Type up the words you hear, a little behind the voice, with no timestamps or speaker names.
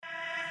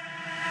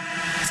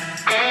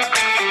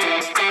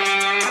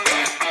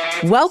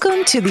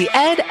Welcome to the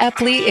Ed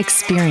Eppley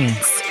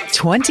Experience.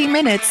 20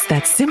 minutes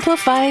that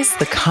simplifies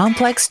the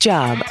complex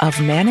job of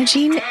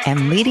managing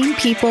and leading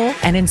people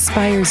and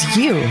inspires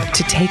you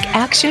to take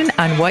action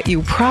on what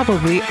you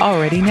probably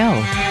already know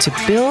to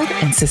build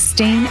and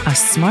sustain a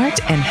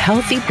smart and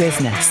healthy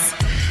business.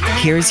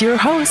 Here's your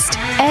host,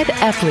 Ed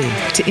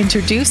Eppley, to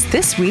introduce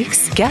this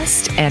week's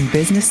guest and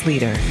business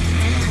leader.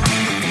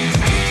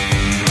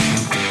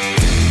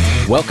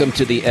 Welcome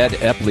to the Ed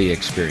Eppley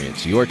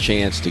Experience, your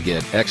chance to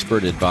get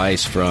expert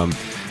advice from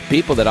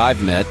people that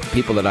I've met,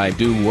 people that I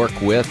do work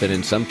with, and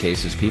in some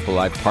cases, people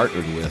I've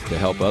partnered with to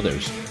help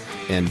others.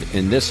 And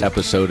in this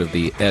episode of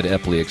the Ed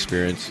Eppley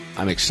Experience,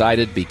 I'm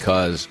excited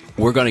because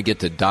we're going to get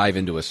to dive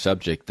into a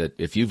subject that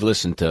if you've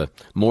listened to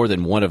more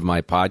than one of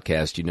my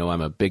podcasts, you know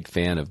I'm a big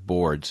fan of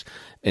boards,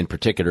 in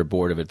particular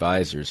board of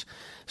advisors.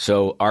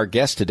 So our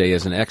guest today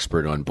is an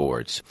expert on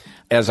boards.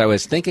 As I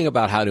was thinking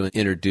about how to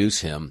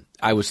introduce him,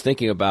 I was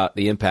thinking about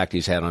the impact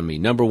he's had on me.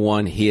 Number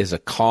one, he has a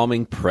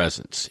calming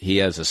presence. He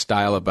has a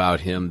style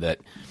about him that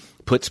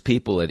puts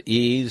people at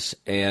ease.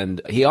 And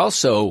he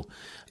also,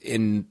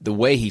 in the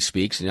way he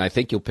speaks, and I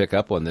think you'll pick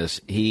up on this,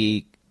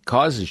 he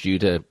causes you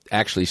to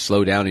actually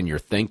slow down in your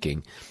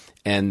thinking.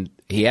 And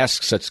he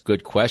asks such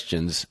good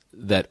questions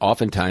that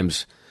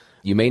oftentimes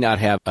you may not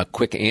have a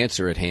quick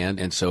answer at hand,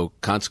 and so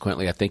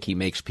consequently, I think he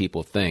makes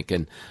people think.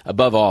 And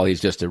above all,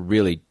 he's just a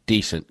really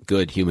decent,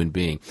 good human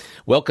being.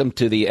 Welcome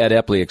to the Ed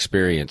Eppley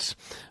Experience,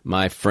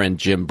 my friend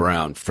Jim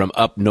Brown from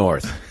up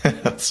north.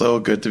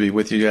 So good to be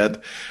with you,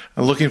 Ed.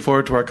 I'm looking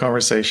forward to our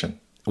conversation.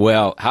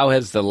 Well, how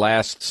has the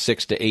last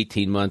 6 to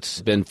 18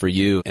 months been for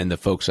you and the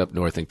folks up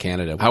north in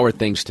Canada? How are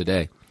things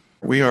today?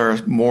 We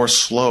are more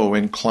slow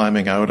in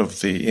climbing out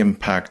of the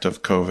impact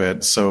of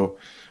COVID, so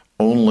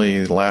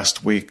only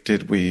last week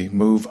did we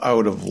move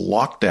out of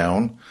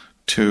lockdown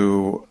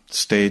to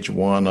stage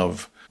 1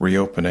 of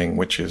reopening,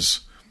 which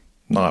is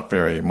not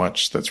very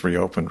much that's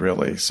reopened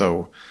really.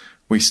 So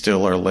we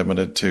still are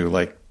limited to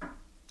like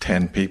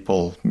 10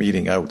 people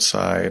meeting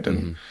outside.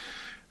 And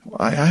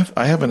I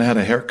haven't had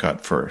a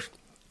haircut for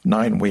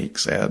 9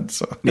 weeks, Ed.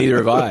 So. Neither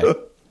have I.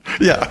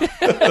 Yeah.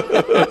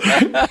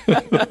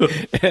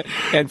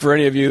 And for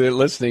any of you that are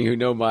listening who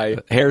know my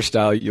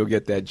hairstyle, you'll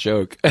get that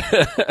joke.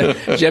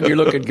 Jim, you're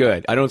looking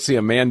good. I don't see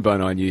a man bun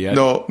on you yet.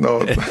 No.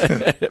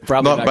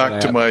 Probably not back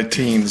to my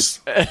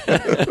teens.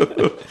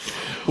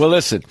 Well,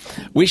 listen,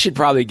 we should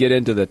probably get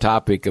into the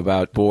topic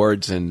about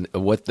boards and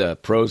what the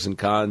pros and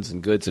cons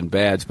and goods and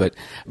bads. But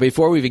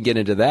before we even get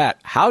into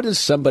that, how does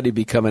somebody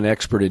become an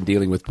expert in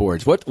dealing with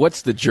boards?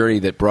 What's the journey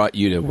that brought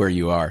you to where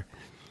you are?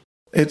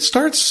 It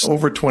starts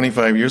over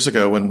 25 years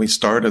ago when we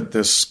started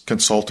this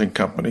consulting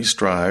company,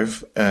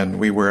 Strive, and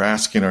we were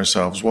asking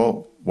ourselves,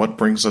 well, what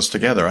brings us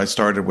together? I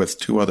started with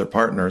 2 other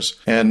partners,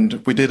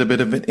 and we did a bit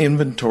of an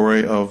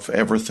inventory of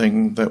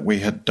everything that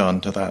we had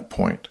done to that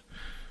point.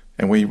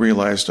 And we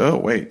realized, oh,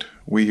 wait,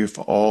 we've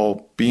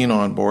all been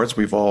on boards,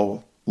 we've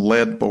all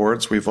led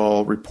boards, we've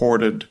all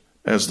reported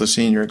as the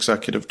senior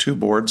executive to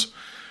boards.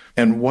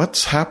 And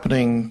what's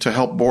happening to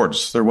help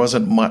boards? There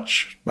wasn't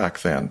much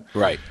back then.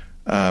 Right.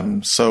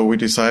 So we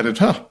decided,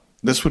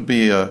 this would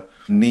be a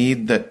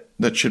need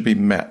that should be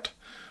met.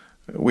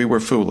 We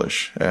were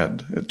foolish,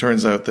 Ed. It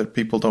turns out that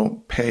people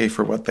don't pay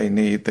for what they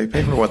need. They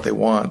pay for what they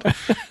want.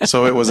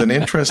 So it was an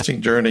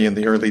interesting journey in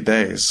the early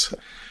days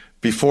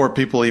before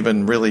people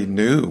even really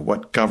knew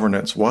what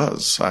governance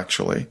was,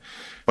 actually.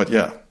 But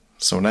yeah,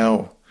 so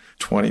now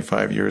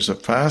 25 years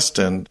have passed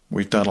and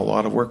we've done a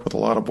lot of work with a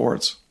lot of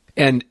boards.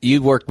 And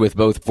you worked with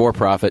both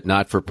for-profit,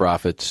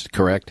 not-for-profits,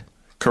 correct?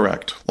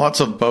 Correct. Lots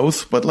of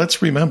both, but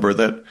let's remember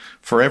that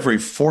for every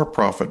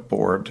for-profit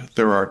board,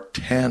 there are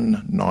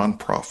 10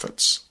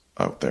 nonprofits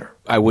out there.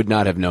 I would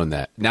not have known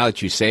that. Now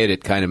that you say it,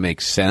 it kind of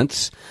makes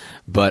sense,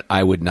 but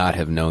I would not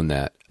have known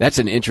that. That's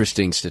an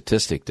interesting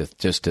statistic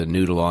to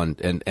noodle on,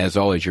 and as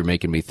always, you're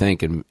making me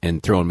think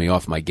and throwing me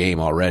off my game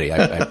already.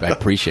 I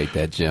appreciate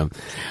that, Jim.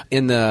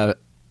 In the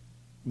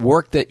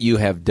work that you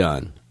have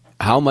done,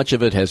 how much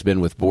of it has been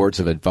with boards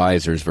of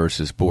advisors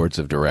versus boards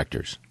of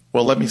directors?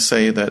 Well, let me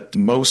say that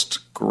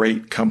most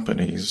great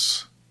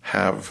companies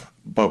have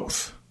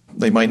both.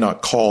 They might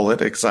not call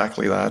it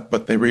exactly that,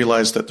 but they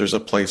realize that there's a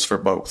place for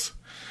both.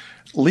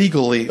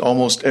 Legally,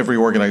 almost every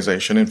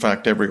organization, in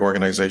fact, every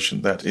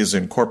organization that is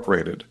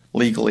incorporated,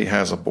 legally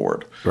has a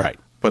board. Right.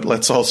 But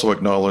let's also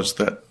acknowledge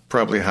that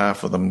probably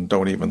half of them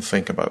don't even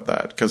think about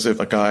that. Because if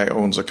a guy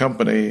owns a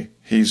company,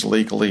 he's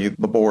legally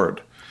the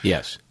board.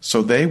 Yes.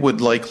 So they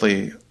would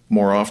likely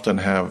more often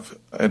have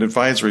an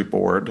advisory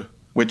board,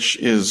 which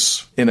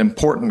is an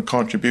important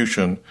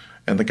contribution,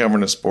 and the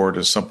governance board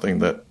is something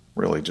that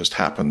really just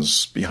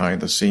happens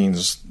behind the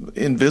scenes,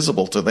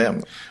 invisible to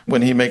them.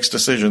 When he makes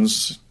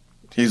decisions,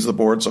 he's the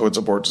board, so it's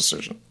a board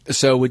decision.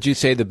 So would you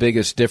say the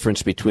biggest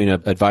difference between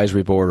an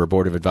advisory board or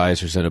board of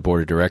advisors and a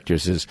board of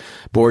directors is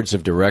boards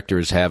of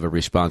directors have a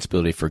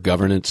responsibility for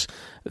governance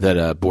that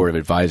a board of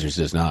advisors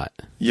does not?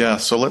 Yeah,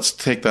 so let's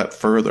take that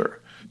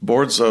further.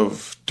 boards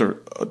of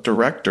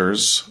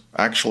directors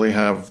actually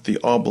have the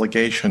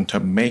obligation to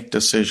make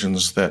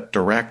decisions that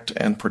direct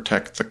and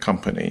protect the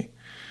company.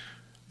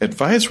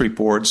 Advisory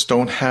boards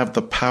don't have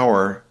the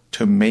power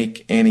to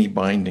make any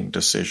binding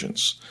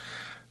decisions.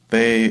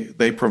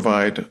 They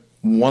provide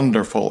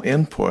wonderful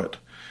input,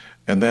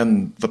 and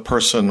then the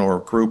person or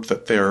group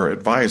that they're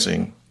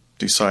advising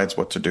decides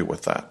what to do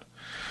with that.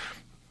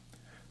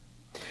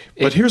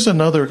 But here's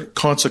another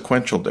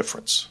consequential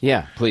difference.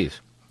 Yeah,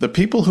 please. The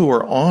people who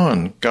are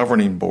on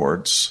governing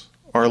boards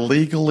are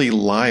legally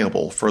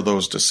liable for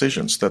those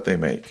decisions that they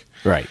make.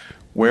 Right.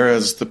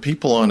 Whereas the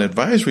people on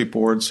advisory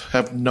boards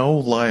have no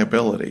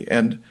liability.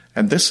 And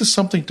this is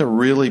something to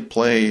really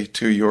play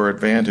to your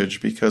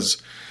advantage,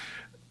 because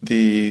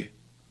the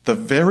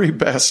very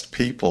best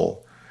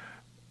people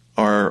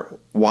are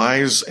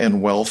wise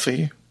and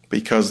wealthy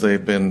because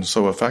they've been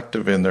so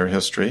effective in their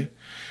history.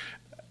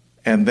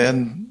 And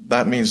then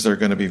that means they're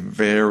going to be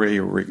very,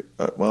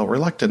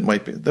 reluctant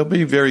might be. They'll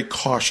be very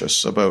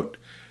cautious about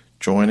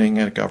joining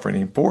a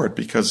governing board,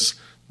 because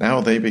now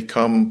they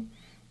become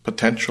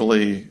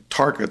potentially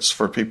targets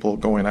for people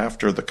going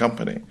after the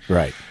company.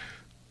 Right.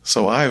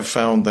 So I've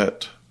found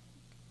that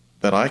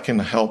I can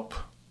help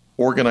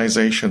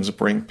organizations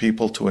bring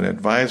people to an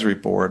advisory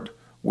board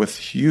with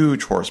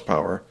huge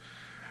horsepower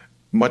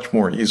much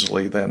more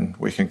easily than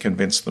we can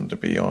convince them to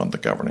be on the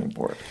governing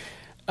board.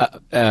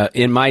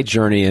 In my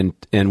journey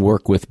and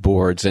work with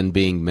boards and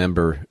being a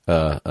member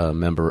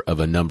of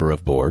a number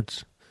of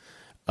boards,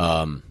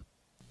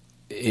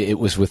 it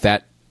was with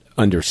that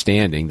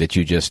understanding that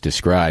you just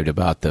described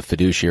about the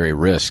fiduciary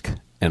risk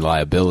and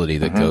liability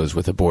that goes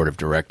with a board of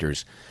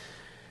directors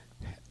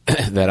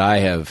that I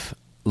have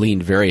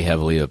leaned very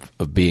heavily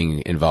of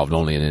being involved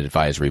only in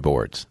advisory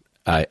boards.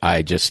 I'm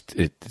at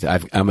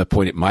a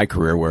point in my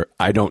career where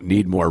I don't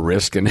need more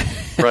risk and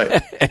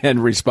right.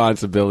 and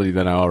responsibility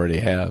than I already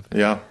have.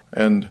 Yeah,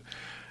 and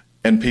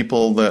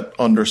people that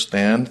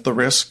understand the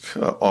risk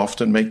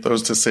often make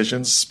those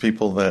decisions.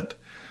 People that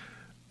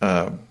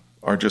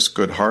are just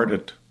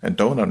good-hearted and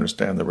don't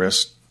understand the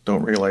risk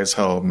don't realize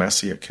how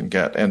messy it can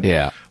get.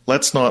 And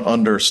let's not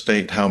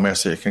understate how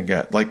messy it can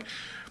get. Like,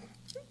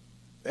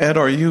 Ed,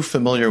 are you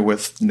familiar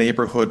with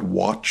Neighborhood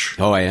Watch?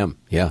 Oh, I am.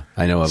 Yeah,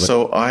 I know of it.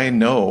 So I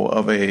know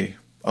of a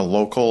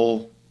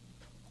local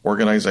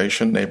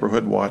organization,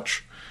 Neighborhood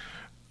Watch,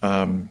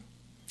 that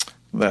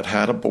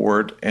had a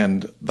board,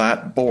 and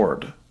that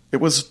board,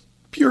 it was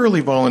purely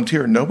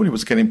volunteer. Nobody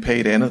was getting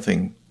paid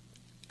anything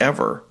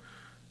ever.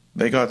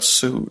 They got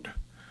sued,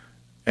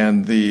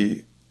 and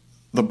the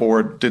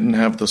board didn't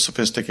have the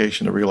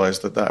sophistication to realize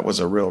that that was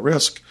a real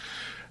risk.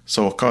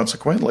 So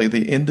consequently,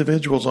 the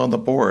individuals on the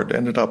board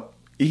ended up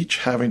each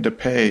having to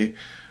pay,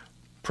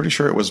 pretty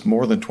sure it was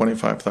more than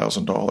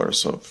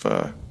 $25,000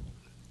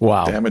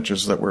 of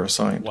damages that were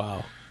assigned.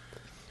 Wow.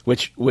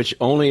 Which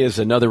only is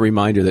another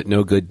reminder that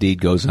no good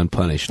deed goes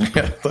unpunished.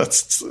 Yeah,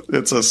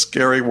 it's a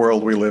scary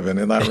world we live in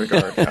that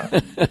regard.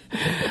 Yeah.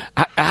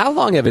 How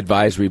long have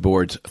advisory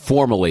boards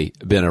formally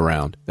been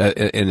around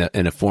in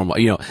a formal?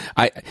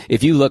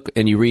 If you look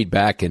and you read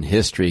back in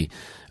history,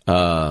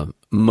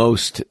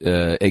 most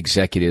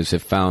executives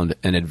have found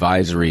an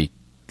advisory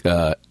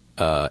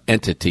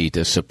entity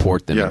to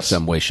support them in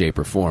some way, shape,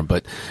 or form.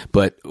 But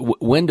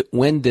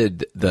when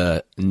did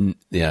the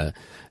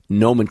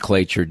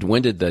nomenclature,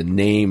 when did the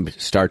name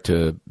start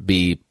to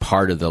be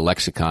part of the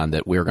lexicon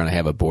that we're going to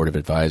have a board of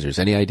advisors?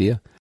 Any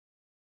idea?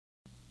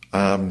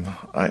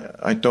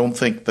 I don't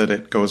think that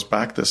it goes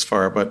back this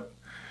far, but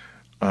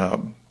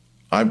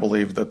I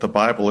believe that the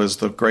Bible is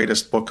the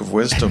greatest book of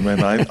wisdom,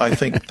 and I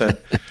think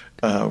that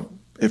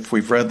if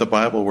we've read the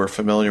Bible, we're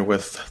familiar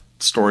with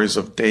stories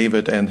of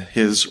David and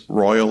his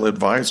royal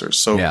advisors.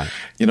 So,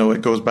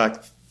 it goes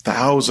back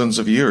thousands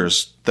of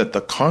years that the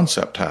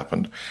concept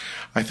happened.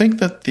 I think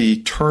that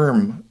the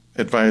term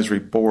advisory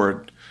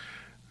board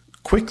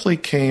quickly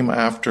came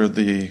after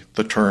the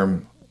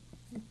term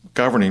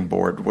governing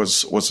board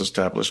was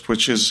established,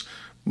 which is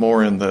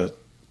more in the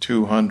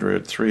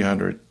 200,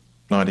 300,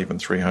 not even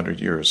 300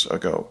 years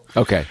ago.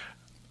 Okay.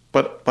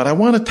 But I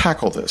want to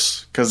tackle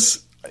this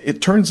because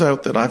it turns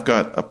out that I've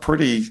got a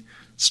pretty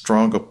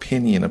strong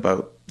opinion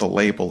about the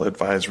label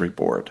advisory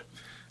board.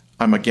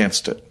 I'm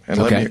against it, and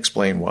let me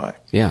explain why.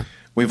 Yeah.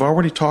 We've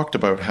already talked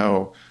about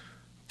how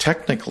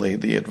technically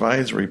the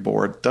advisory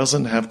board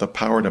doesn't have the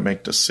power to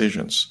make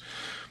decisions.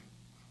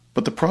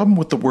 But the problem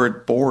with the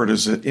word board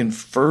is it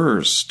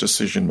infers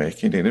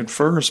decision-making. It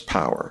infers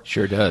power.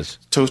 Sure does.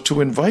 So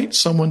to invite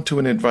someone to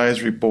an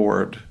advisory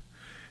board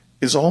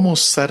is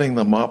almost setting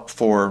them up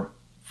for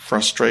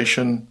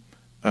frustration,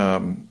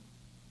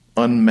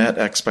 unmet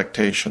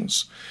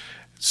expectations.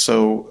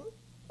 So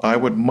I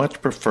would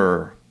much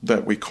prefer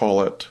that we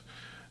call it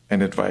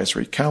an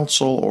advisory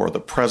council or the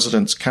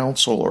president's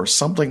council or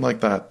something like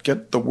that.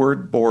 Get the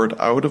word board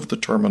out of the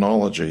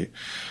terminology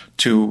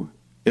to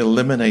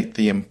eliminate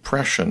the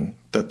impression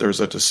that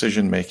there's a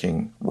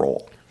decision-making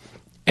role.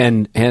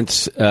 And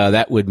hence,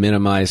 that would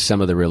minimize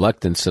some of the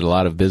reluctance that a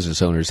lot of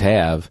business owners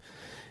have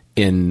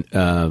in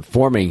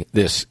forming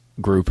this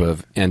group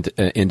of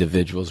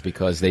individuals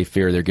because they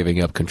fear they're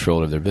giving up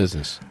control of their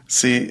business.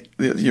 See,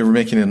 you're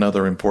making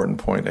another important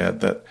point,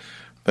 Ed,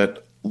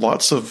 that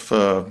lots of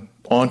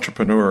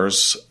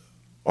entrepreneurs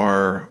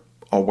are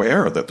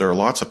aware that there are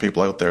lots of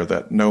people out there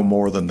that know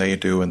more than they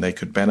do and they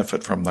could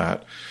benefit from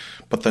that.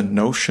 But the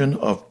notion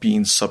of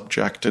being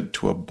subjected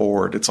to a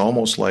board, it's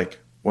almost like,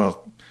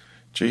 well,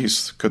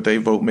 geez, could they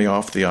vote me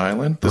off the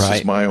island? This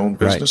is my own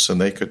business,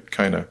 and they could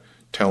kind of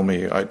tell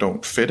me I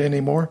don't fit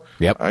anymore.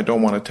 Yep. I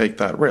don't want to take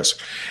that risk.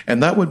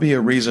 And that would be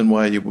a reason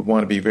why you would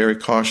want to be very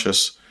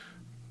cautious.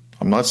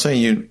 I'm not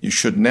saying you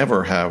should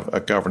never have a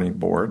governing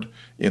board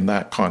in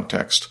that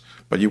context,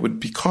 but you would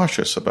be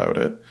cautious about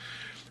it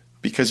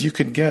because you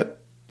can get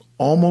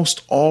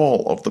almost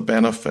all of the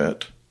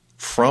benefit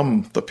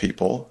from the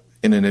people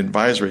in an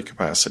advisory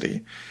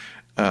capacity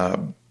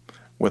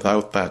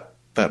without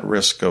that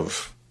risk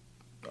of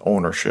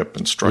ownership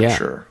and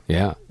structure.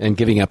 Yeah, and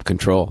giving up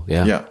control.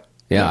 Yeah,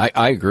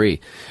 I agree.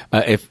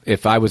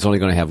 If I was only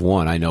going to have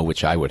one, I know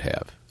which I would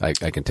have. I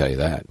can tell you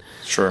that.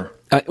 Sure.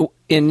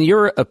 In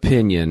your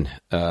opinion,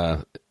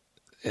 and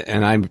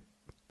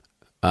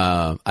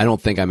I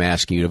don't think I'm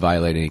asking you to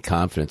violate any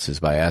confidences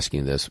by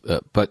asking this,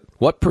 but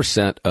what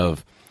 %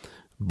 of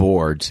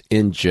boards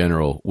in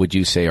general would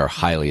you say are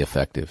highly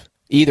effective,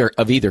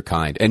 of either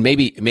kind? And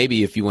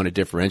maybe if you want to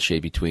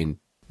differentiate between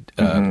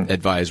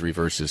advisory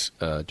versus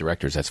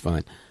directors, that's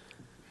fine.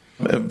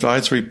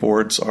 Advisory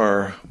boards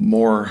are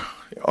more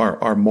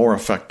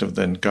effective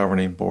than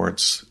governing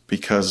boards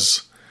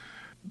because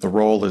the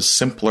role is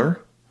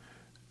simpler.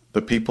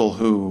 The people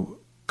who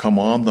come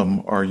on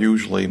them are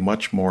usually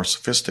much more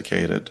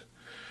sophisticated.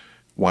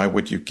 Why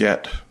would you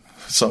get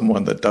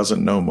someone that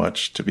doesn't know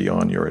much to be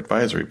on your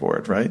advisory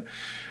board, right?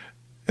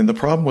 And the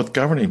problem with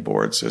governing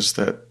boards is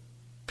that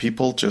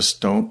people just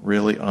don't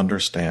really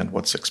understand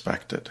what's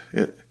expected.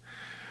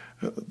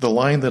 The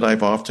line that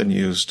I've often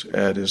used,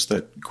 Ed, is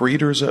that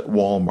greeters at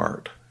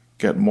Walmart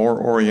get more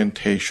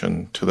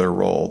orientation to their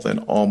role than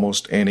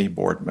almost any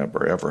board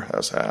member ever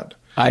has had.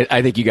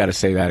 I think you got to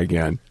say that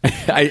again.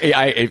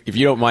 If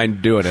you don't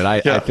mind doing it,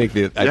 I think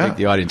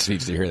the audience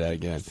needs to hear that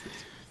again.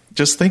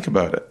 Just think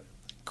about it.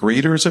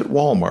 Greeters at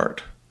Walmart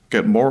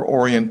get more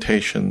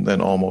orientation than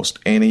almost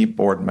any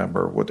board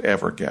member would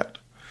ever get.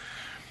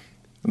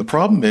 And the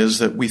problem is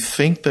that we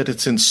think that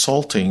it's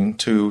insulting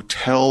to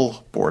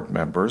tell board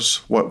members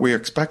what we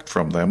expect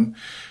from them.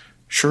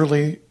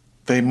 Surely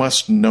they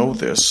must know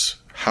this.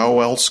 How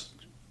else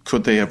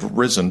could they have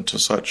risen to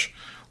such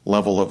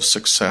level of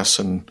success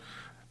and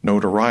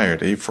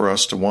notoriety for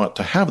us to want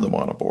to have them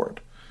on a board?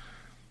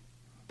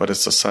 But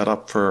it's a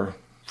setup for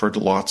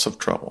lots of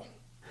trouble.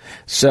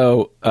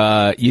 So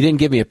you didn't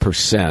give me a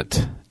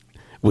percent.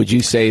 Would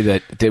you say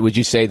that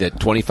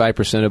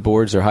 25% of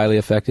boards are highly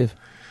effective?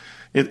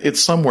 It's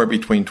somewhere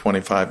between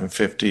 25 and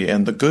 50,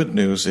 and the good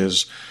news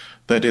is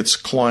that it's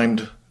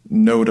climbed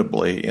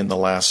notably in the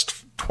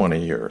last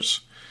 20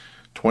 years.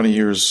 20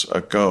 years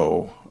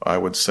ago, I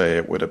would say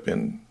it would have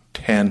been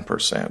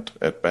 10%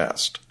 at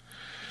best.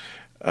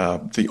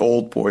 The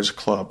old boys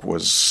club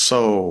was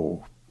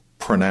so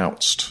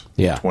pronounced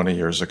 20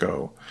 years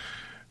ago.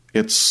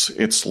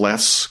 It's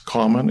less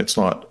common. It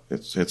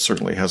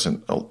certainly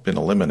hasn't been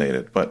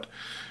eliminated, but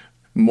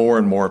more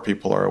and more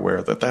people are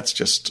aware that that's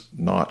just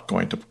not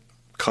going to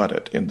cut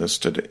it in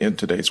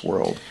today's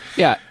world.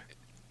 Yeah,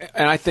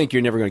 and I think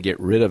you're never going to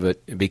get rid of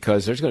it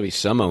because there's going to be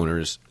some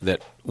owners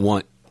that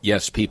want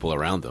yes people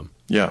around them.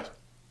 Yeah.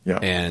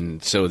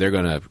 And so they're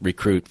going to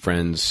recruit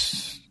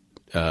friends,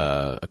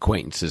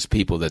 acquaintances,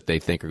 people that they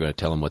think are going to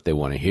tell them what they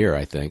want to hear.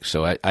 I think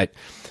so.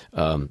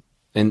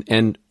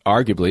 And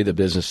arguably the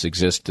business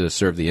exists to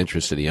serve the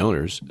interests of the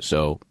owners.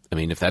 So I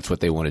mean, if that's what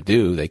they want to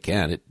do, they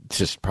can. It's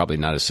just probably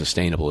not as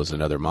sustainable as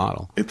another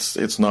model.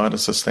 It's not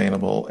as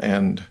sustainable,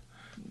 and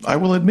I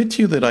will admit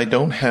to you that I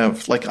don't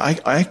have,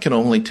 I can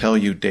only tell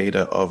you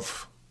data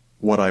of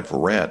what I've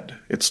read.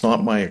 It's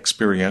not my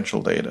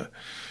experiential data.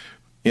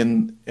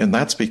 And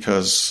that's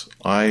because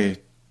I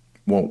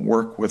won't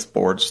work with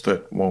boards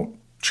that won't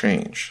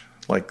change.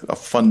 Like a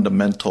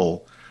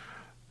fundamental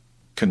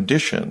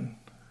condition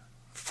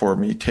for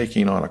me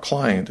taking on a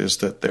client is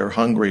that they're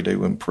hungry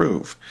to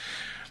improve.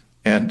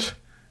 And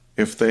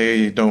if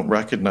they don't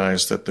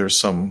recognize that there's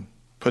some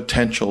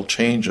potential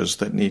changes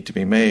that need to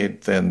be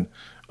made, then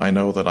I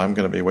know that I'm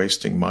going to be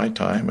wasting my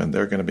time and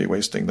they're going to be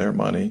wasting their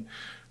money.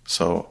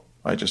 So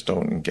I just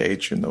don't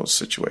engage in those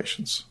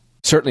situations.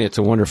 Certainly, it's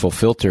a wonderful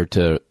filter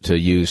to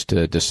use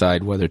to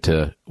decide whether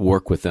to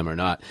work with them or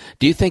not.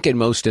 Do you think in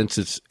most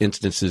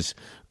instances,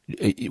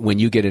 when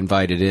you get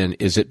invited in,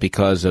 is it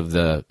because of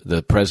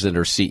the president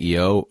or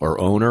CEO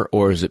or owner,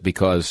 or is it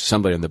because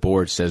somebody on the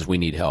board says we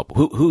need help?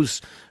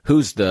 Who's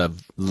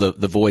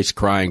the voice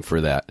crying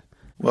for that?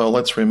 Well,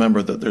 let's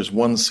remember that there's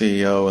one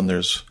CEO and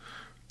there's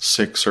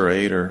 6 or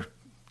 8 or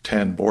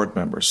 10 board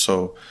members.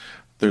 So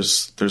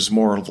there's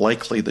more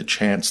likely the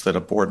chance that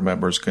a board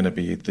member is going to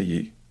be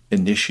the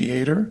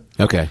initiator.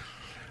 Okay.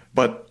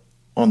 But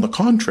on the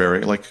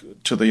contrary, like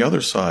to the other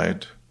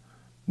side,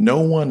 no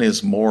one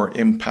is more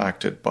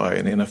impacted by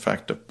an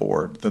ineffective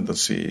board than the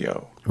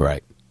CEO.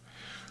 Right.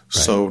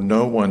 So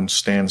no one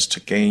stands to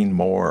gain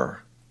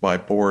more by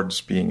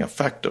boards being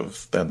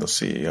effective than the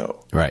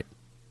CEO. Right.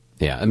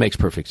 Yeah, it makes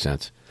perfect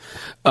sense.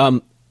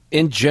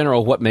 In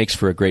general, what makes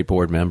for a great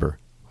board member?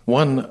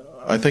 One,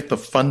 I think the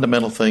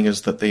fundamental thing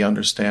is that they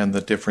understand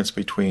the difference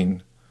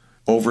between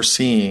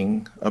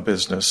overseeing a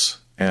business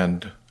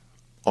and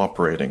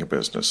operating a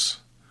business.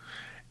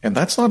 And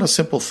that's not a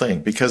simple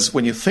thing, because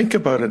when you think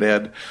about it,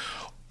 Ed,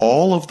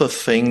 all of the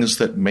things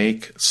that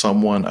make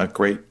someone a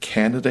great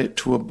candidate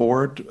to a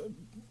board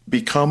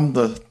become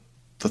the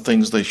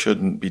things they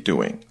shouldn't be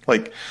doing.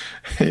 Like,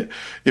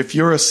 if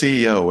you're a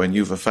CEO and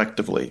you've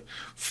effectively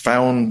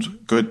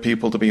found good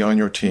people to be on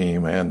your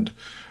team and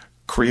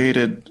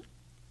created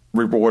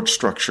reward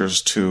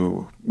structures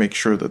to make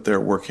sure that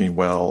they're working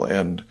well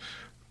and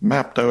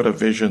mapped out a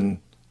vision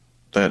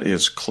that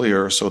is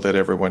clear so that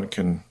everyone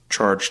can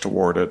charge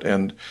toward it,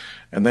 and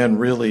then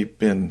really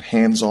been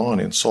hands-on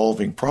in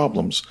solving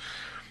problems,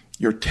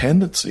 your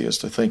tendency is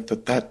to think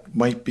that that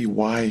might be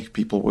why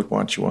people would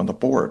want you on the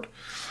board.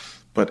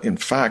 But in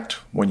fact,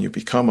 when you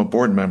become a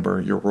board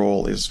member, your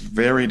role is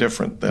very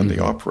different than the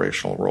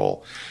operational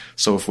role.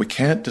 So if we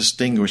can't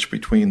distinguish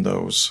between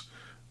those,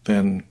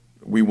 then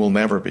we will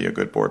never be a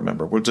good board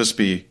member. We'll just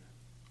be,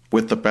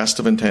 with the best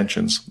of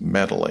intentions,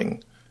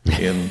 meddling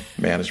in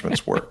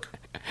management's work.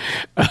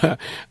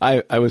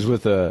 I was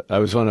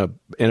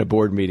in a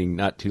board meeting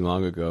not too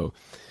long ago,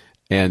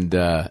 and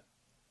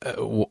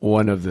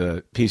one of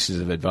the pieces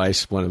of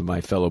advice one of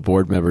my fellow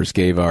board members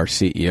gave our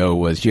CEO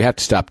was, you have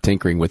to stop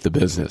tinkering with the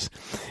business.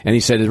 And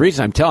he said, the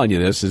reason I'm telling you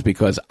this is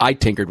because I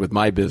tinkered with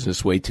my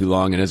business way too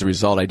long, and as a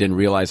result, I didn't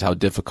realize how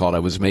difficult I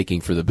was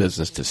making for the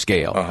business to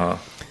scale. Uh-huh.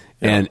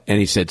 Yeah. And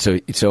he said,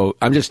 so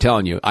I'm just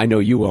telling you, I know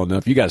you well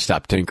enough, you got to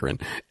stop tinkering.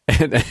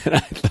 And I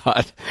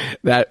thought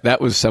that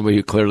was somebody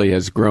who clearly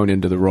has grown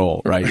into the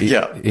role, right?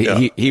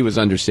 He was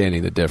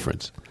understanding the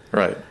difference.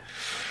 Right.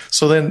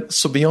 So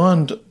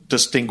beyond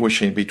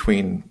distinguishing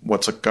between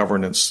what's a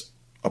governance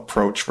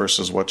approach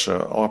versus what's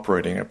an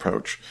operating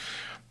approach,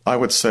 I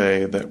would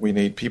say that we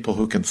need people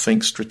who can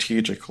think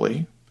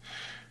strategically,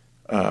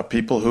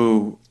 people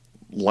who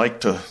like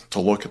to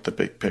look at the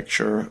big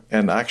picture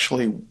and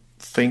actually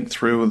think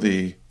through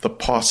the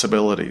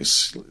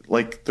possibilities.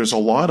 Like, there's a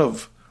lot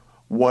of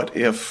what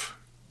if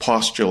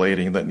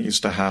postulating that needs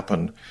to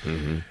happen.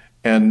 Mm-hmm.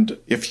 And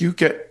if you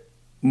get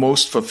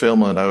most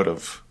fulfillment out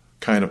of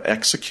kind of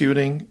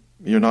executing,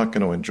 you're not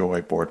going to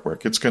enjoy board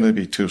work. It's going to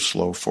be too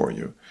slow for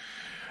you.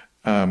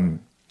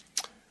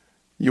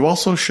 You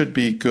also should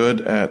be good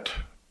at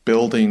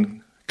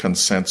building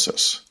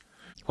consensus.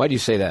 Why do you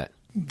say that?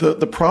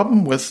 The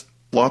problem with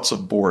lots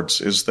of boards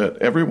is that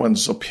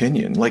everyone's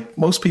opinion, like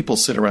most people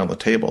sit around the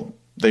table,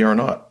 they are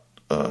not,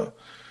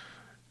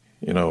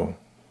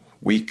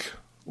 weak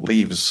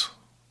leaves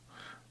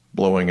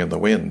blowing in the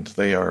wind.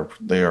 They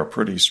are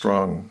pretty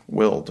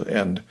strong-willed,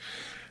 and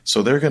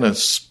so they're going to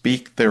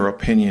speak their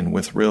opinion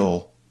with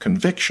real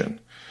conviction.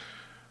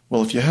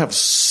 Well, if you have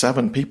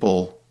 7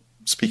 people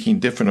speaking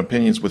different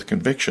opinions with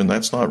conviction,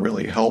 that's not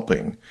really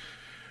helping.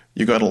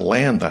 You got to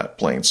land that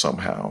plane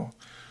somehow.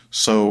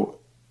 So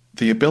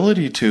the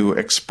ability to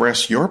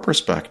express your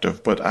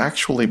perspective, but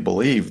actually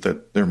believe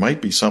that there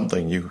might be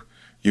something you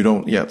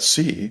don't yet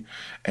see,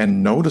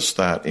 and notice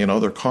that in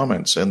other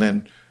comments, and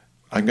then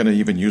I'm going to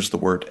even use the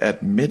word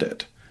admit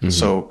it. Mm-hmm.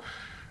 So,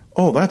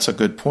 that's a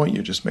good point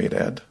you just made,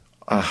 Ed.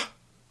 I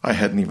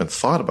hadn't even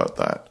thought about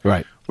that.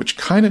 Right. Which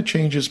kind of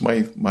changes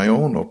my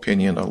own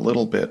opinion a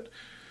little bit.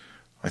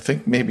 I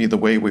think maybe the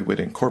way we would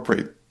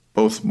incorporate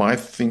both my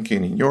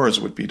thinking and yours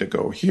would be to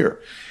go here.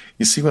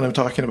 You see what I'm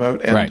talking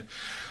about? And right.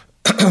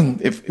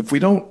 if we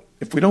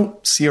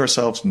don't see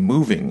ourselves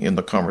moving in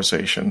the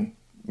conversation,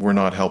 we're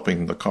not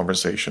helping the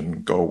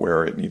conversation go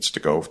where it needs to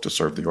go to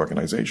serve the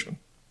organization.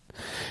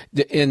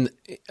 You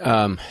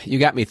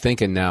got me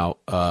thinking now.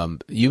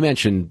 You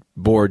mentioned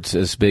boards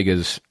as big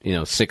as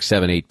 6,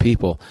 7, 8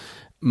 people.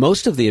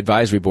 Most of the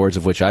advisory boards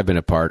of which I've been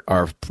a part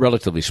are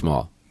relatively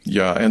small.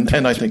 Yeah,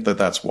 and I think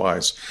that's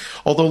wise.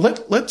 Although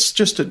let's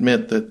just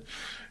admit that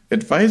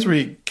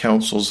advisory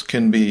councils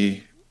can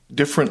be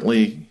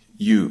differently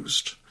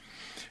used.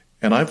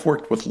 And I've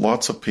worked with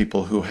lots of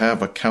people who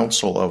have a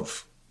council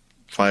of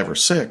 5 or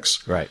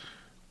 6, right,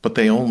 but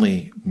they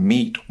only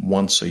meet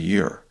once a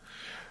year.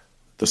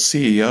 The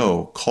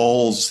CEO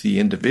calls the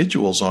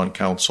individuals on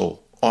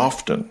council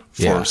often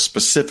for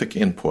specific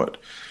input.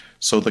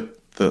 So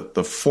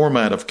the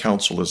format of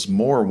council is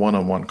more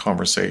one-on-one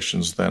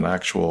conversations than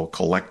actual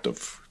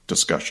collective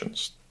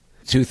discussions.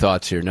 2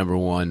 thoughts here. Number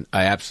one,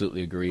 I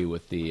absolutely agree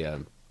with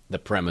the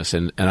premise,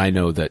 and I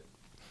know that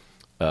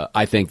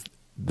I think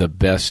the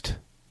best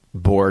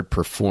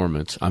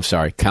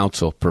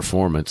council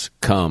performance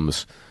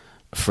comes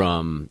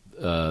from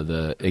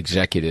the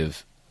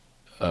executive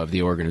of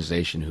the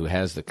organization who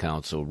has the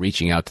council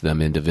reaching out to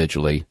them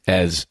individually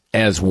as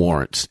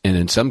warrants. And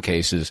in some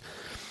cases,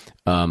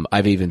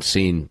 I've even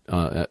seen,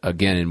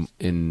 again,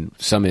 in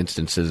some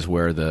instances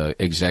where the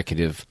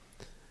executive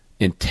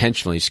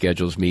intentionally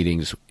schedules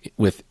meetings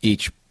with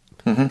each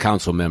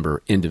council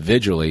member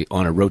individually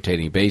on a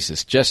rotating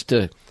basis just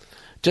to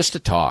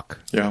talk.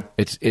 Yeah.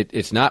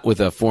 It's not with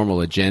a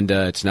formal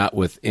agenda. It's not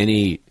with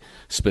any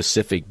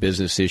specific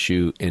business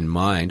issue in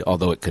mind,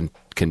 although it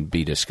can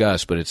be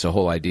discussed, but it's the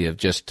whole idea of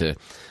just to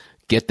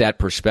get that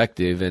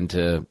perspective and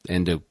to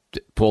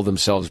pull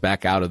themselves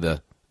back out of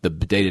the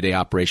day-to-day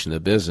operation of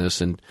the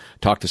business and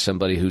talk to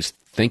somebody who's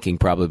thinking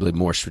probably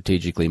more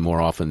strategically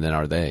more often than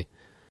are they.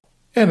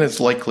 And it's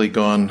likely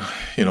gone,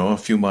 a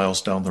few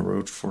miles down the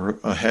road for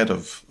ahead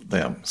of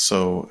them.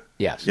 So,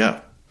 yes.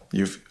 Yeah,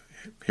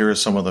 here are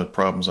some of the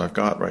problems I've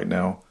got right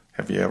now.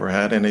 Have you ever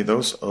had any of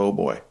those? Oh,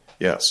 boy.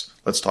 Yes.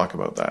 Let's talk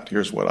about that.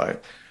 Here's what I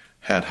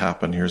had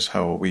happen. Here's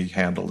how we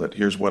handled it.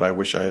 Here's what I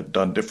wish I had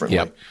done differently.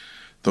 Yep.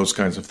 Those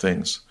kinds of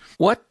things.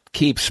 What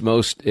keeps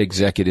most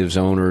executives,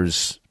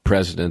 owners,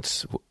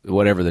 presidents,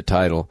 whatever the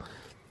title,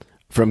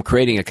 from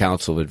creating a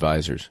council of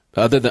advisors,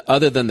 other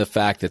than the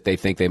fact that they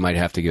think they might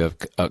have to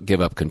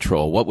give up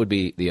control? What would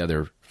be the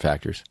other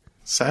factors?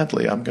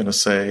 Sadly, I'm going to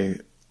say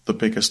the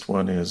biggest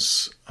one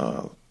is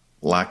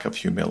lack of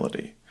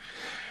humility,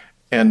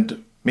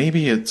 and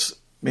maybe it's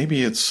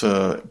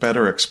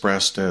better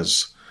expressed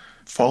as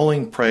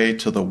falling prey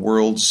to the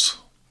world's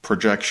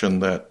projection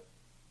that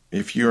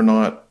if you're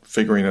not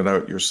figuring it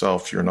out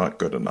yourself, you're not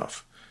good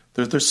enough.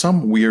 There's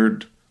some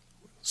weird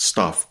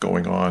stuff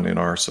going on in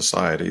our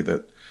society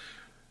that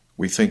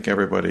we think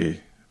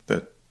anybody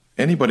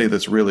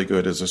that's really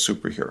good is a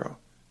superhero.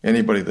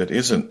 Anybody that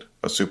isn't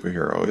a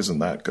superhero isn't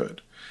that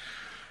good.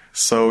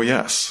 So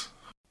yes.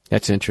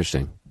 That's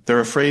interesting. They're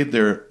afraid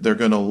they're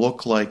going to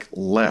look like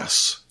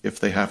less if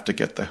they have to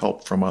get the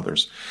help from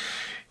others.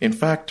 In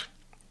fact,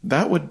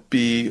 that would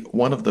be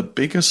one of the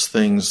biggest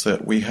things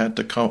that we had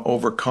to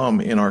overcome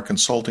in our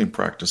consulting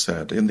practice,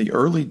 Ed. In the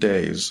early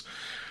days,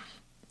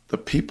 the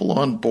people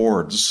on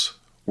boards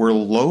were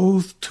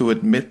loath to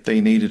admit they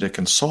needed a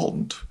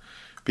consultant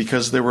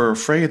because they were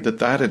afraid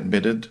that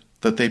admitted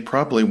that they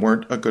probably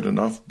weren't a good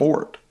enough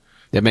board.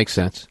 That makes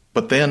sense.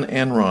 But then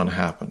Enron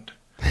happened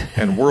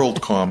and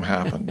WorldCom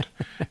happened,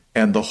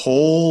 and the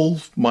whole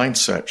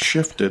mindset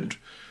shifted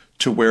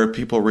to where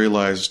people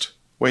realized,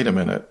 wait a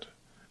minute,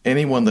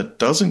 anyone that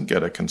doesn't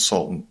get a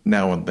consultant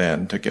now and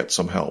then to get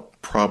some help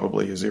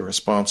probably is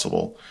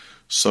irresponsible.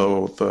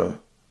 So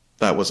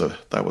that was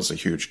a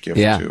huge gift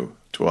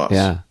to us.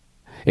 Yeah.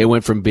 It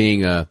went from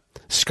being a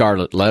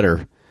scarlet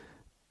letter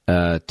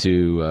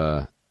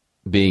to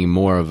being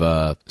more of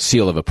a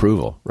seal of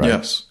approval, right?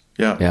 Yes.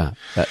 Yeah. Yeah.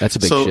 That's a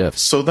big shift.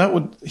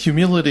 So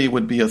humility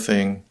would be a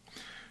thing.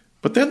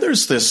 But then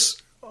there's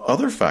this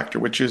other factor,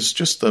 which is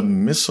just the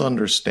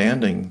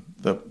misunderstanding,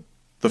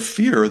 the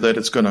fear that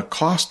it's going to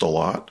cost a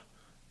lot,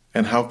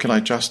 and how can I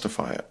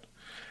justify it?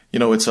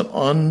 It's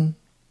an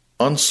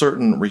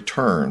uncertain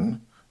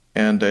return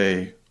and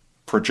a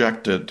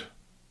projected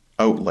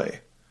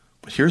outlay.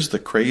 But here's the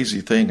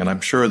crazy thing, and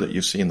I'm sure that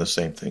you've seen the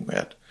same thing,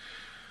 Ed.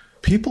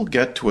 People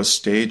get to a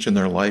stage in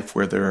their life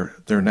where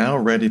they're now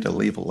ready to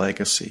leave a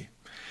legacy,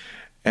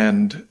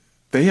 and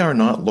they are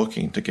not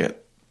looking to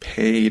get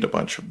paid a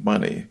bunch of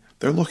money.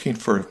 They're looking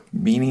for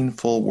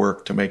meaningful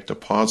work to make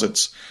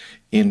deposits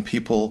in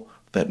people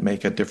that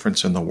make a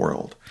difference in the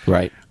world.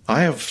 Right.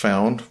 I have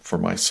found for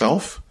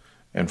myself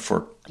and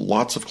for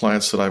lots of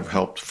clients that I've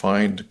helped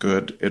find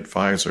good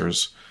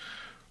advisors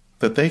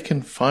that they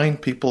can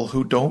find people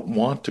who don't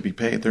want to be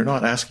paid. They're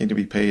not asking to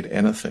be paid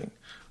anything.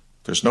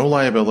 There's no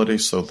liability,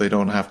 so they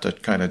don't have to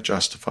kind of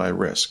justify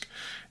risk.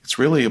 It's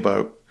really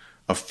about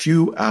a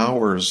few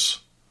hours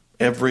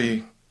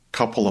every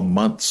couple of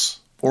months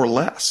or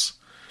less.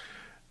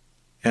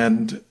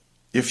 And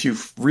if you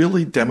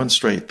really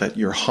demonstrate that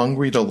you're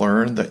hungry to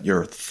learn, that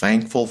you're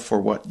thankful for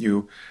what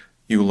you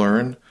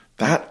learn,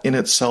 that in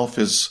itself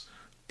is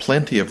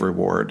plenty of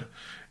reward.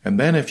 And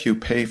then if you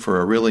pay for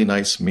a really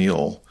nice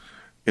meal,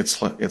 it's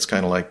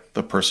kind of like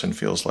the person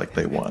feels like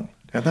they won.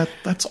 And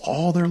that's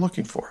all they're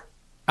looking for.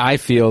 I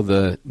feel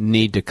the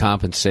need to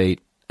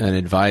compensate an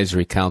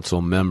advisory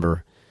council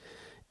member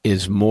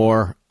is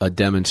more a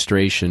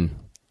demonstration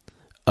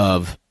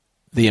of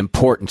the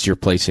importance you're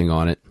placing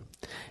on it.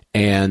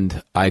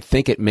 And I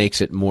think it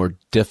makes it more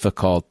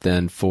difficult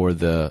then for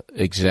the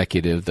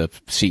executive, the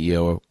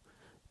CEO,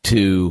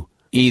 to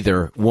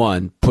either,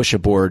 one, push a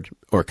board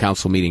or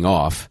council meeting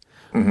off,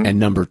 and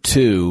number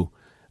two,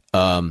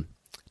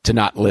 to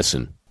not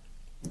listen.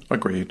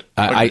 Agreed.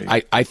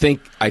 I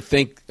think I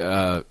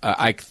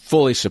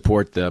fully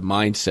support the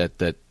mindset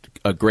that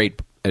a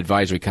great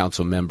advisory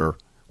council member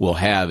will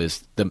have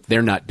is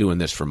they're not doing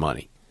this for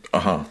money.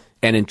 Uh-huh.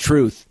 And in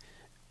truth,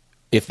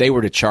 if they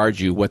were to charge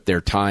you what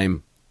their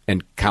time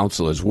and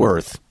counsel is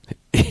worth,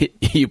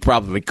 you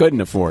probably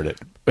couldn't afford it.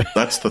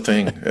 That's the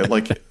thing.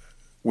 Like,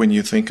 when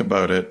you think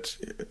about it,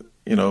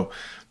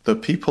 the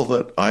people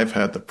that I've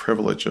had the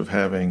privilege of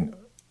having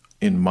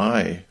in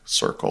my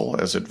circle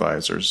as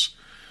advisors,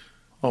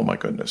 oh my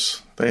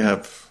goodness, they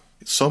have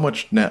so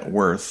much net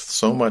worth,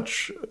 so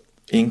much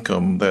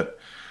income that,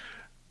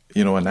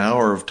 an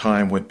hour of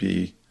time would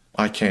be,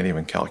 I can't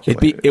even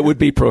calculate it would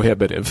be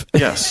prohibitive.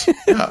 Yes.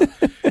 Yeah.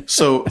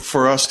 So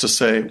for us to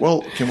say,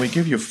 well, can we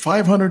give you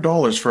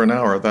 $500 for an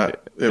hour?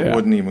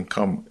 Wouldn't even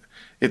come.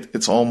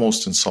 It's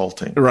almost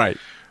insulting. Right.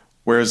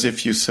 Whereas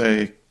if you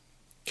say,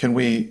 can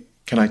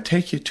I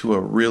take you to a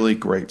really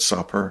great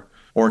supper?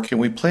 Or can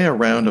we play a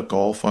round of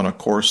golf on a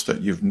course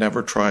that you've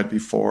never tried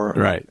before?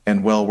 Right.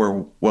 And while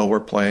we're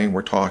playing,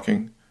 we're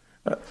talking.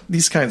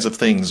 These kinds of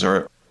things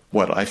are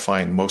what I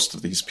find most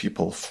of these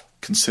people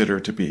consider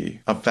to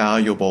be a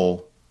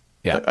valuable,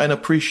 an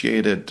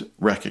appreciated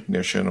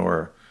recognition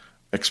or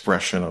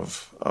expression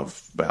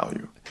of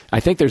value. I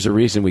think there's a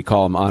reason we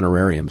call them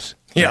honorariums.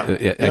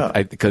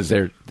 Yeah. Because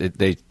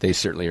they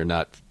certainly are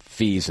not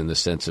fees in the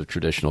sense of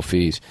traditional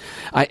fees.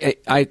 I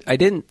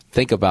didn't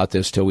think about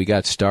this till we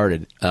got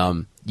started.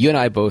 You and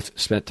I both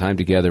spent time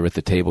together with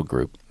the table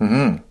group.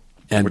 Mm-hmm.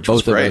 And which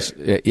both was great.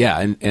 of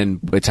us, and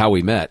it's how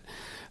we met.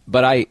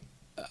 But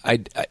I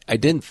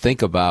didn't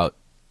think about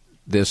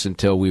this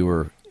until we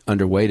were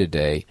underway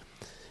today.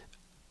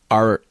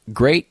 Are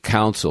great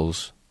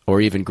councils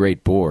or even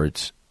great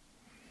boards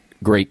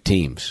great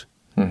teams?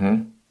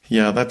 Mm-hmm.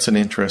 Yeah, that's an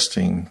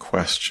interesting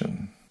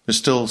question. There's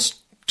still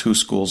two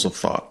schools of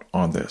thought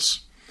on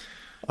this.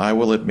 I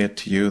will admit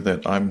to you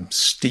that I'm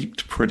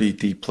steeped pretty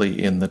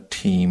deeply in the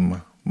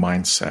team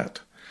mindset.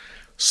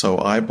 So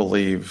I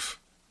believe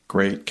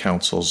great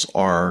councils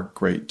are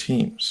great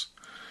teams.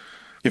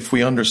 If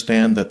we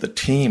understand that the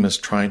team is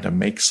trying to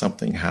make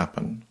something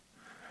happen,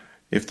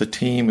 if the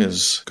team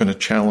is going to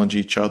challenge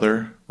each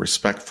other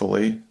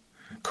respectfully,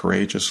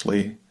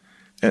 courageously,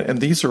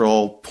 and these are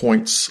all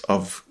points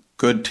of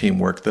good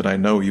teamwork that I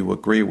know you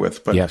agree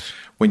with, but yes.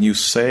 When you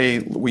say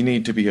we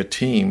need to be a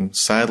team,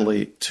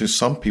 sadly, to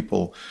some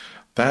people,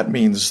 that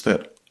means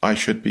that I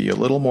should be a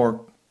little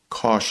more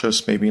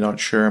cautious, maybe not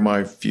share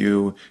my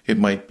view. It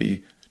might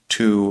be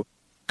too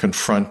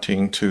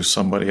confronting to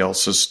somebody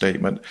else's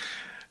statement.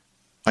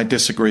 I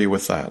disagree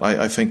with that.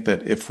 I think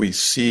that if we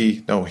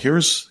see, no,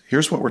 here's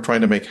what we're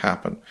trying to make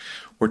happen.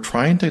 We're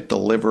trying to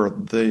deliver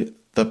the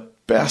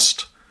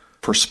best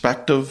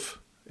perspective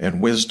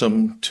and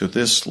wisdom to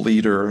this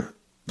leader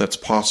that's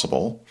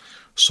possible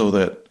so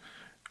that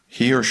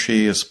he or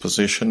she is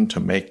positioned to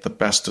make the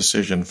best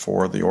decision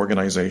for the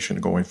organization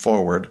going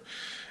forward.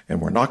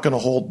 And we're not going to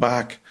hold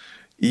back.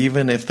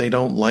 Even if they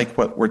don't like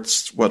what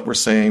we're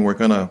saying, we're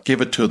going to give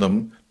it to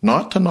them,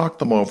 not to knock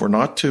them over,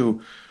 not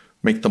to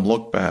make them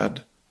look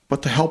bad,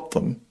 but to help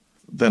them.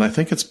 Then I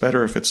think it's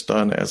better if it's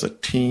done as a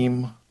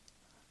team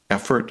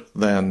effort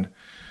than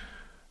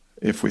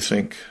if we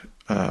think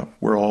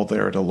we're all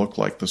there to look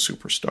like the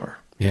superstar.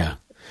 Yeah.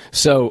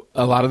 So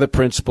a lot of the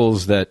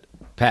principles that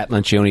Pat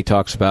Lencioni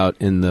talks about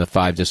in the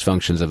 5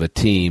 dysfunctions of a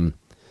team,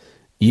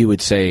 you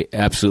would say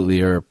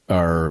absolutely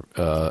are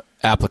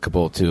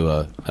applicable to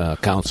a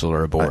council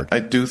or a board. I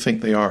do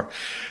think they are.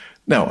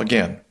 Now,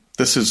 again,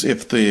 this is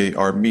if they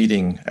are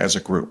meeting as a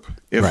group.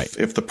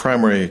 If the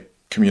primary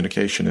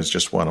communication is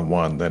just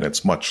one-on-one, then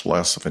it's much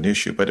less of an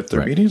issue. But if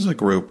they're meeting as a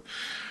group,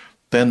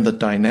 then the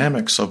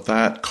dynamics of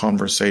that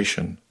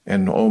conversation,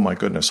 and oh my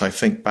goodness, I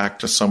think back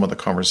to some of the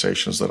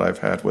conversations that I've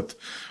had with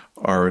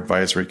our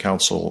advisory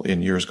council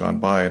in years gone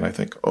by, and I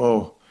think,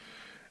 oh,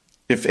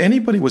 if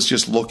anybody was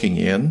just looking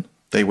in,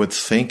 they would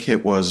think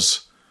it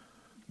was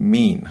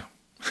mean.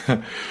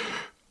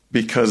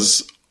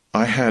 Because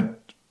I had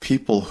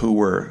people who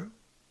were,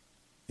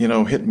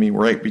 hitting me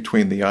right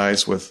between the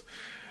eyes with,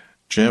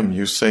 Jim,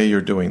 you say you're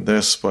doing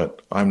this,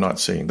 but I'm not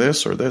seeing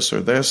this or this or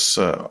this.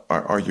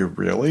 Are you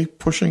really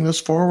pushing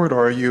this forward,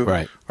 or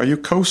are you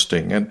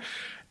coasting?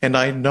 And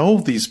I know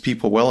these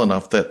people well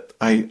enough that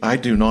I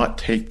do not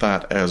take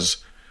that as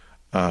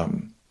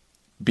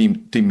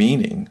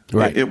demeaning.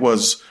 Right. It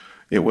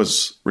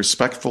was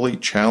respectfully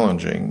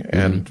challenging,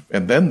 and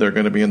then they're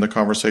going to be in the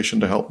conversation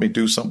to help me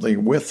do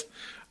something with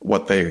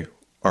what they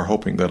are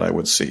hoping that I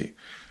would see.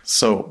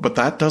 So, but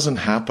that doesn't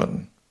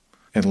happen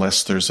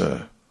unless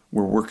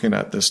we're working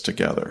at this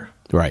together.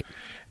 Right.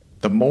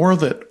 The more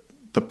that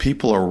the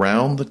people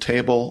around the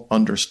table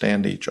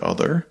understand each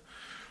other,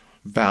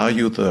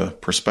 value the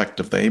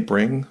perspective they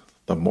bring,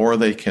 the more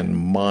they can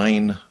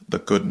mine the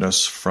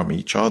goodness from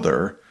each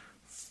other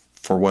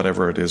for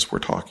whatever it is we're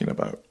talking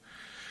about.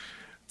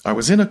 I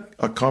was in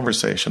a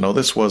conversation. Now,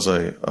 this was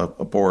a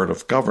board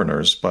of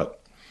governors,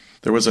 but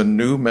there was a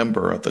new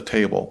member at the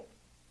table,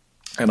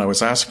 and I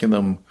was asking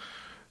them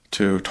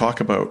to talk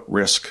about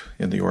risk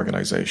in the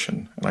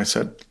organization. And I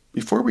said,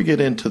 before we get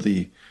into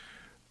the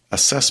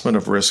assessment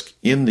of risk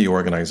in the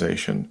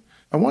organization,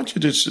 I want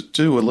you to just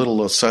do a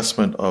little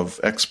assessment of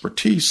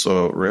expertise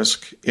or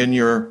risk in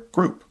your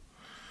group.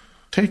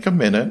 Take a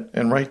minute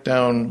and write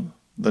down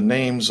the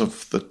names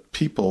of the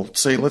people.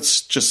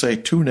 Let's just say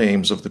 2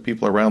 names of the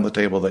people around the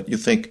table that you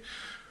think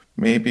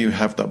maybe you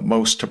have the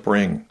most to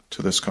bring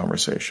to this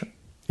conversation.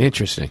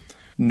 Interesting.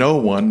 No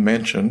one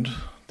mentioned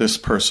this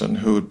person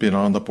who had been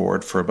on the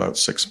board for about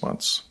 6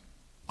 months.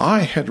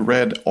 I had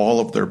read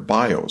all of their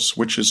bios,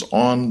 which is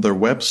on their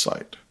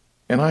website,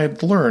 and I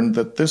had learned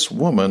that this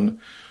woman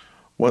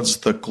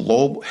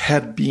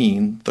had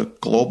been the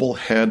global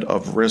head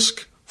of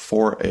risk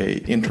for a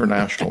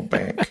international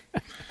bank.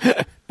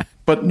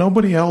 But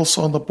nobody else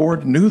on the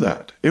board knew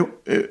that.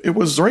 It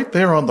was right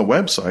there on the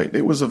website.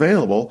 It was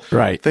available.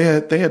 Right. They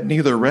had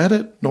neither read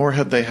it nor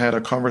had they had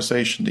a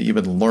conversation to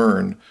even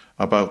learn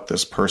about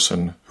this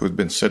person who'd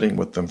been sitting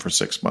with them for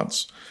 6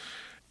 months.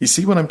 You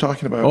see what I'm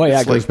talking about? Oh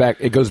yeah, it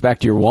goes back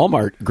to your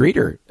Walmart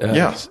greeter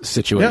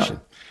situation.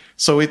 Yeah.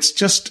 So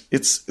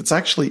it's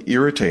actually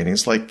irritating.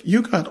 It's like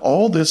you got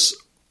all this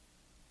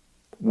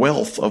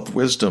wealth of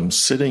wisdom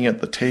sitting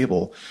at the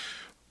table,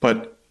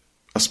 but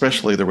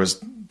especially there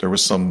was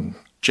some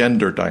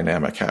gender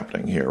dynamic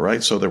happening here,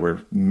 right? So there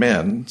were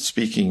men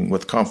speaking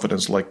with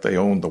confidence like they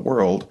owned the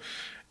world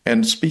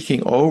and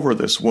speaking over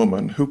this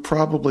woman who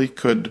probably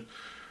could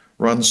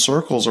run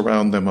circles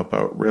around them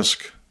about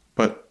risk,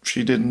 but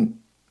she didn't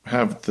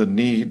have the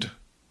need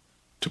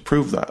to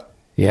prove that.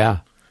 Yeah.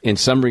 In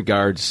some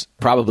regards,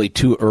 probably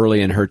too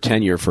early in her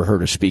tenure for her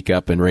to speak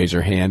up and raise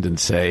her hand and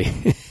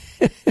say,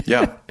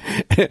 yeah,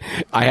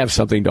 I have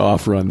something to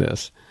offer on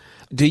this.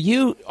 Do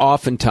you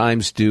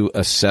oftentimes do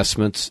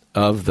assessments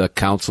of the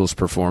counsel's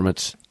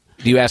performance?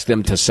 Do you ask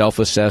them to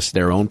self-assess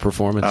their own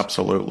performance?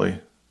 Absolutely.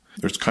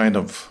 There's kind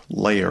of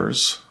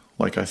layers.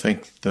 Like I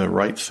think the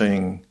right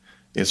thing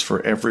is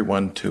for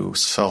everyone to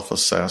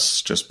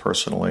self-assess just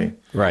personally.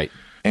 Right.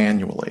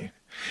 Annually.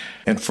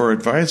 And for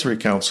advisory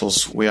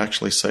councils, we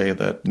actually say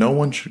that no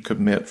one should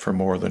commit for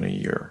more than a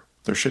year.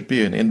 There should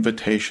be an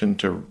invitation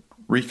to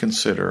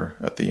reconsider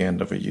at the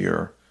end of a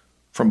year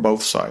from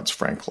both sides,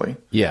 frankly.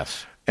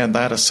 Yes. And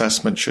that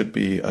assessment should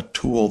be a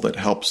tool that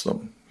helps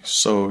them.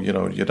 So,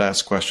 you'd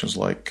ask questions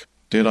like,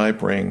 did I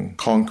bring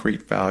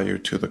concrete value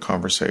to the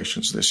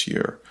conversations this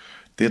year?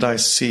 Did I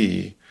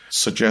see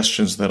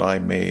suggestions that I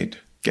made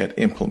get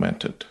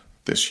implemented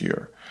this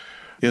year?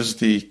 Is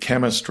the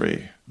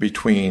chemistry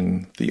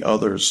between the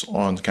others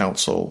on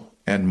council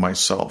and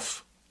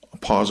myself a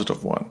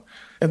positive one?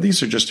 And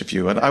these are just a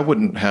few. And I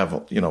wouldn't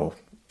have,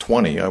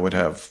 20. I would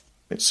have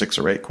 6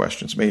 or 8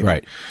 questions maybe.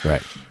 Right.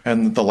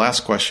 And the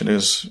last question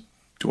is,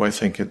 do I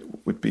think it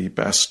would be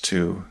best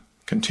to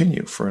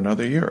continue for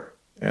another year?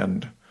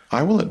 And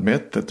I will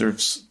admit that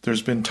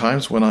there's been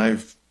times when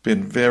I've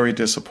been very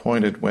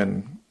disappointed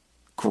when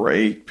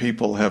great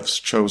people have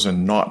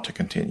chosen not to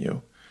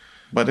continue.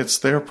 But it's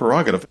their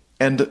prerogative.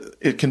 And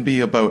it can be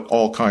about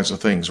all kinds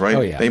of things, right? Oh,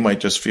 yeah. They might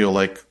just feel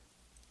like,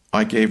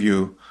 I gave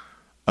you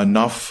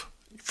enough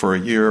for a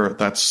year.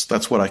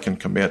 That's what I can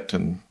commit,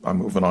 and I'm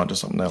moving on to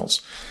something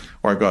else.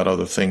 Or I've got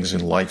other things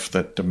in life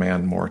that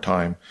demand more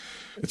time.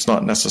 It's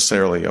not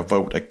necessarily a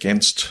vote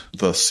against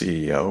the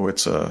CEO.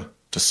 It's a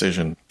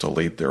decision to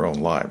lead their own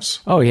lives.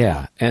 Oh,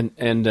 yeah.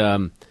 And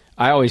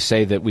I always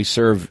say that we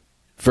serve,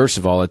 first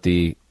of all, at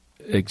the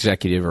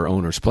executive or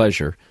owner's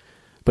pleasure.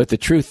 But the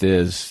truth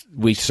is,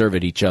 we serve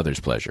at each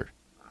other's pleasure.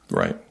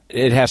 Right.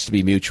 It has to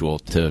be mutual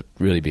to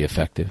really be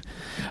effective.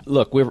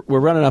 Look, we're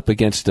running up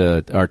against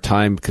our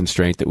time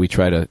constraint that we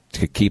try to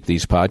keep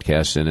these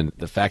podcasts in, and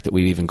the fact that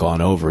we've even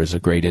gone over is a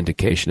great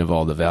indication of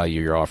all the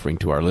value you're offering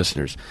to our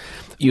listeners.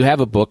 You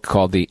have a book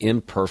called The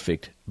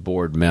Imperfect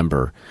Board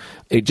Member.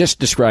 Just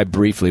describe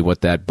briefly what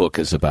that book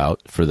is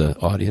about for the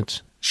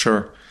audience.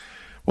 Sure.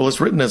 Well,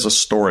 it's written as a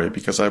story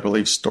because I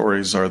believe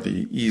stories are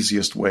the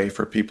easiest way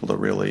for people to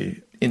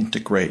really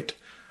integrate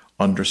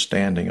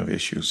understanding of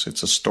issues.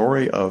 It's a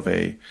story of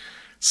a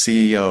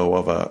CEO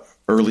of a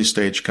early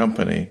stage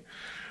company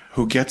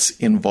who gets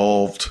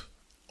involved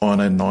on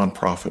a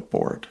nonprofit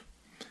board.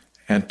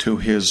 And to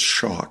his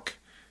shock,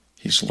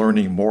 he's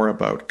learning more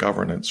about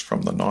governance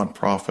from the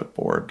nonprofit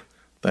board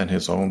than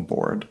his own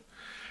board.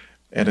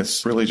 And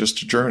it's really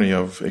just a journey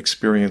of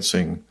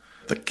experiencing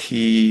the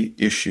key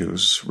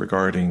issues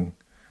regarding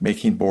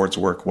making boards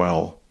work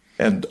well.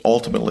 And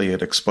ultimately,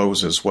 it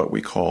exposes what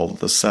we call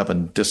the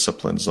 7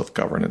 disciplines of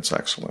governance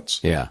excellence.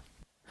 Yeah.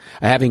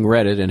 Having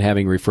read it and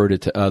having referred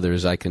it to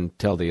others, I can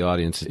tell the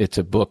audience it's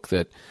a book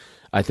that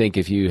I think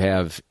if you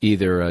have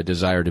either a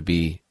desire to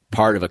be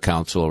part of a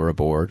council or a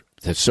board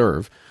to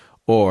serve,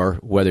 or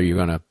whether you're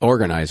going to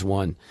organize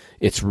one,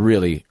 it's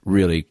really,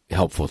 really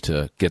helpful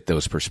to get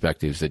those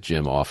perspectives that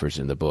Jim offers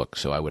in the book.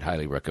 So I would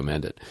highly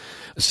recommend it.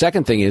 The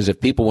second thing is,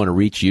 if people want to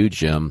reach you,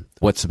 Jim,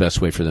 what's the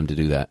best way for them to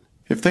do that?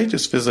 If they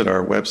just visit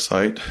our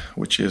website,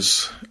 which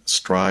is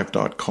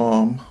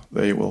strive.com,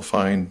 they will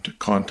find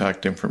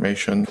contact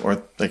information,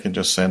 or they can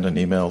just send an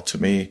email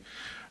to me,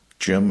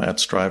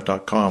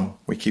 jim@strive.com.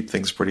 We keep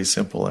things pretty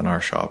simple in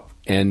our shop.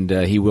 And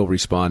he will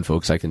respond,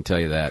 folks, I can tell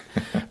you that.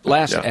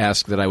 Last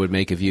ask that I would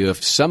make of you,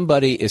 if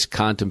somebody is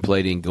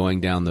contemplating going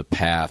down the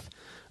path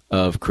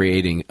of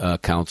creating a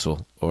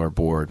council or a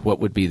board, what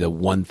would be the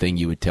one thing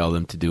you would tell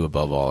them to do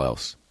above all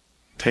else?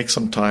 Take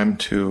some time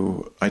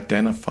to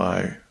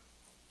identify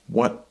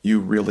what you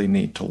really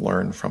need to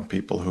learn from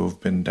people who've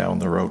been down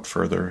the road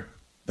further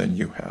than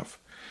you have.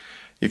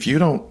 If you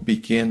don't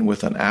begin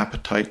with an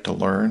appetite to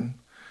learn,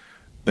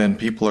 then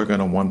people are going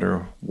to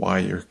wonder why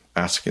you're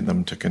asking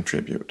them to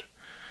contribute.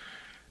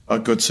 A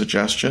good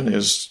suggestion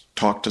is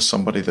talk to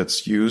somebody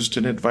that's used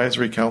an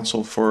advisory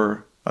council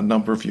for a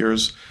number of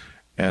years,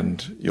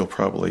 and you'll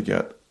probably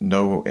get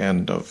no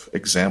end of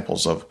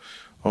examples of,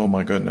 oh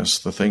my goodness,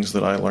 the things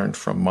that I learned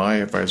from my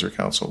advisory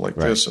council, like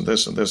this and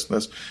this and this and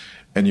this.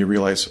 And you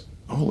realize,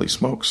 holy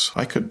smokes,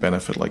 I could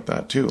benefit like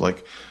that too.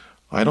 Like,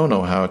 I don't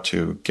know how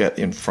to get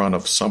in front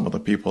of some of the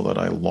people that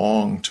I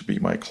long to be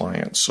my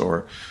clients,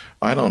 or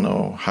I don't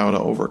know how to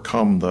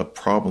overcome the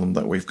problem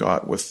that we've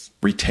got with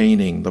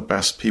retaining the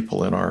best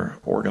people in our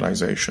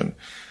organization.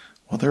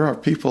 Well, there are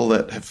people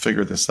that have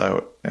figured this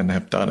out and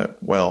have done it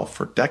well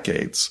for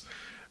decades.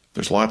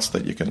 There's lots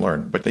that you can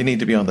learn, but they need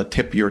to be on the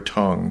tip of your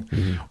tongue.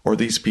 Or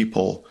these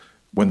people,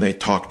 when they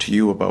talk to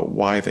you about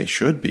why they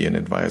should be an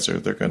advisor,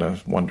 they're going to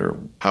wonder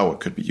how it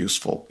could be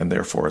useful, and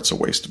therefore it's a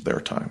waste of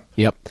their time.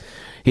 Yep.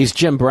 He's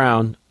Jim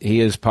Brown. He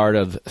is part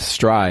of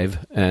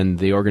Strive and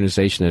the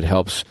organization that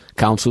helps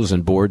councils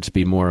and boards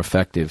be more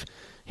effective.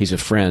 He's a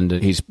friend.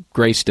 He's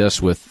graced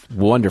us with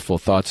wonderful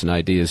thoughts and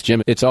ideas.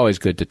 Jim, it's always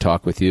good to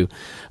talk with you,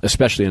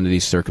 especially under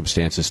these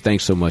circumstances.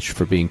 Thanks so much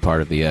for being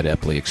part of the Ed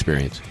Eppley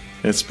Experience.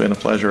 It's been a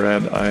pleasure,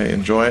 Ed. I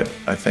enjoy it.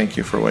 I thank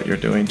you for what you're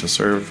doing to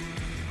serve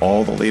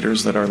all the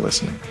leaders that are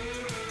listening.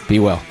 Be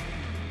well.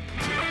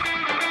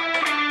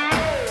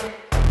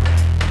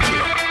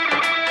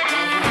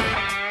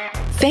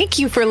 Thank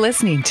you for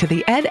listening to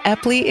the Ed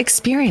Eppley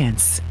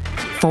Experience.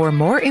 For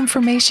more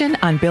information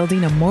on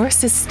building a more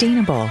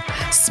sustainable,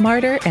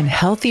 smarter, and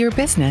healthier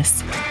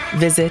business,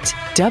 visit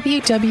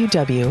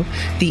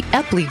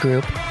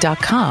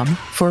www.theeppleygroup.com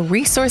for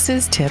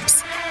resources,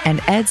 tips, and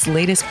Ed's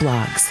latest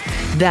blogs.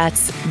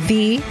 That's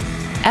the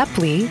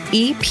Eppley,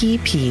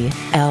 EPPLEY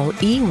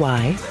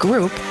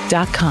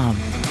group.com.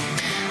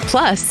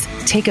 Plus,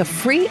 take a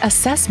free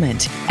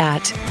assessment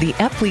at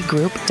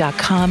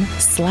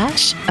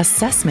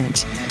theeppleygroup.com/assessment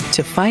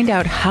to find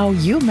out how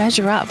you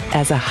measure up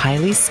as a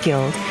highly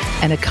skilled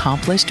and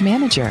accomplished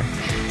manager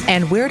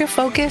and where to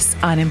focus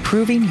on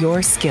improving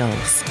your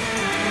skills.